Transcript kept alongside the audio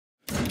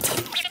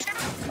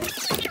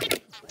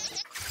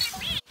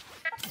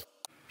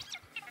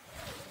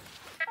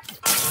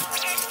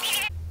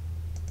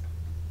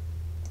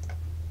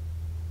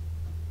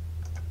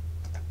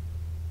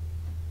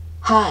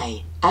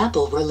Hi,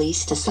 Apple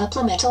released a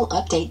supplemental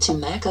update to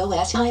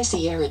macOS High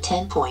Sierra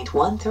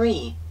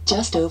 10.13,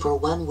 just over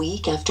 1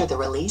 week after the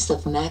release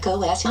of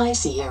macOS High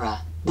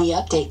Sierra. The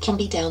update can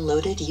be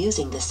downloaded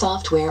using the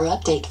software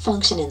update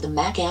function in the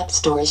Mac App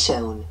Store as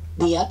shown.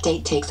 The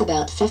update takes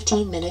about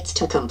 15 minutes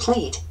to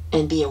complete,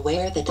 and be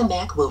aware that the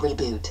Mac will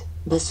reboot.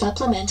 The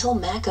supplemental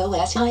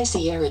macOS High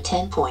Sierra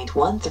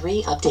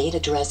 10.13 update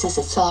addresses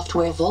a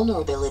software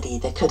vulnerability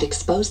that could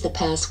expose the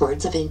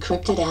passwords of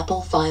encrypted Apple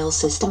file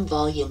system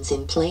volumes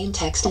in plain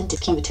text and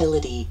disk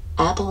utility.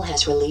 Apple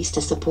has released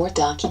a support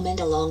document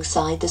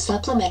alongside the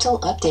supplemental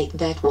update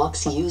that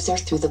walks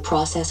users through the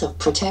process of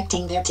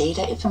protecting their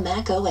data if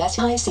macOS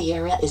High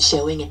Sierra is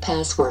showing a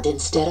password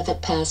instead of a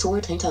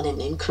password hint on an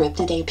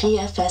encrypted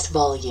APFS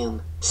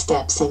volume.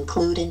 Steps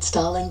include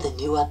installing the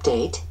new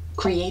update,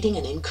 creating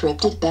an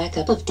encrypted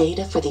backup of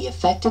data for the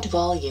affected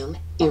volume,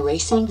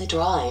 erasing the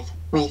drive,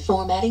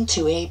 reformatting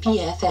to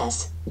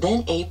APFS,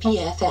 then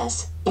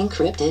APFS,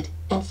 encrypted,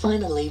 and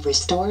finally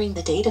restoring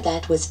the data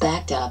that was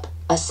backed up.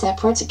 A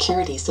separate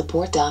security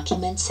support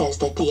document says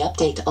that the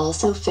update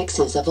also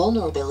fixes a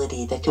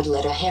vulnerability that could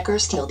let a hacker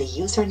steal the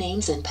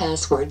usernames and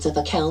passwords of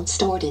accounts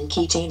stored in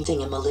keychanes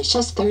in a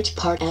malicious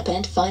third-party app.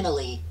 And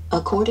finally,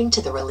 according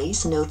to the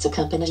release notes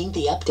accompanying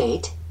the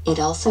update, it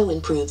also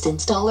improves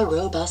installer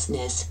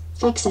robustness,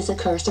 fixes a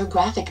cursor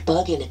graphic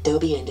bug in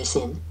Adobe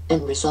InDesign,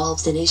 and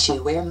resolves an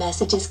issue where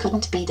messages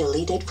couldn't be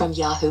deleted from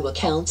Yahoo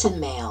accounts in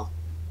Mail.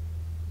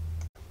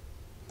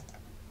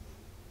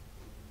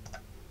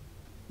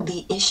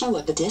 The issue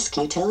of the disk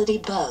utility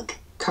bug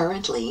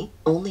currently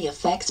only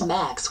affects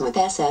Macs with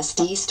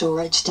SSD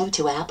storage due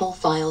to Apple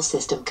file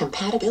system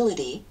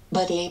compatibility,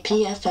 but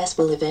APFS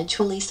will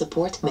eventually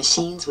support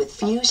machines with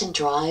Fusion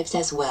drives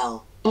as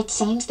well. It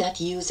seems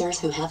that users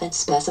who haven't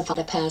specified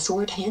a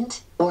password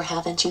hint, or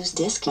haven't used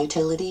disk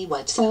utility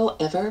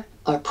whatsoever,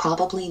 are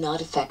probably not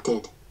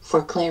affected.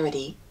 For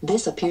clarity,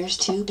 this appears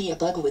to be a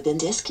bug within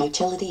disk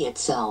utility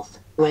itself.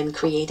 When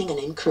creating an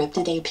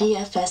encrypted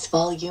APFS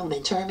volume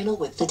in terminal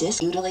with the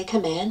disk utility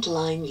command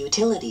line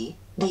utility,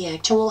 the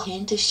actual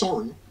hint is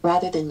shown,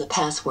 rather than the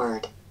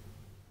password.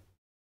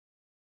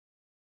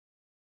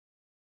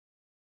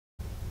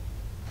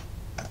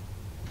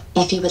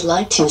 If you would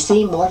like to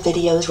see more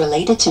videos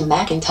related to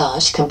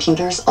Macintosh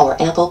computers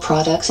or Apple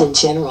products in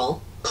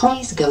general,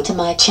 please go to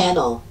my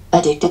channel,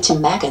 Addicted to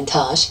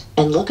Macintosh,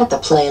 and look at the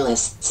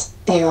playlists.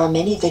 There are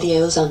many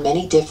videos on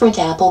many different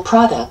Apple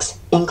products,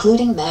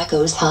 including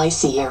macOS High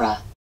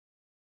Sierra.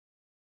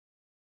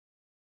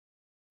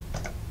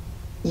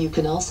 You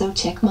can also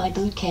check my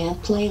bootcamp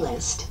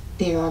playlist.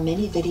 There are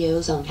many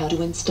videos on how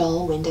to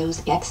install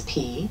Windows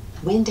XP,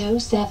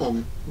 Windows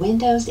 7,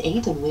 Windows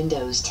 8 and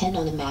Windows 10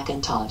 on a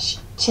Macintosh.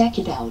 Check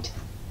it out.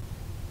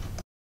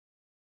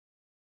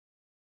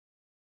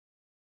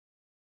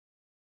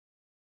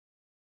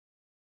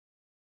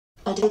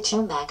 Addicted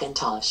to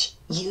Macintosh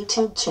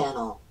YouTube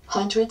channel.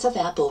 Hundreds of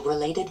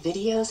Apple-related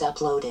videos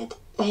uploaded.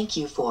 Thank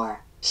you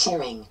for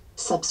sharing,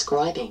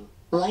 subscribing,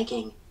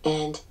 liking,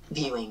 and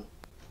viewing.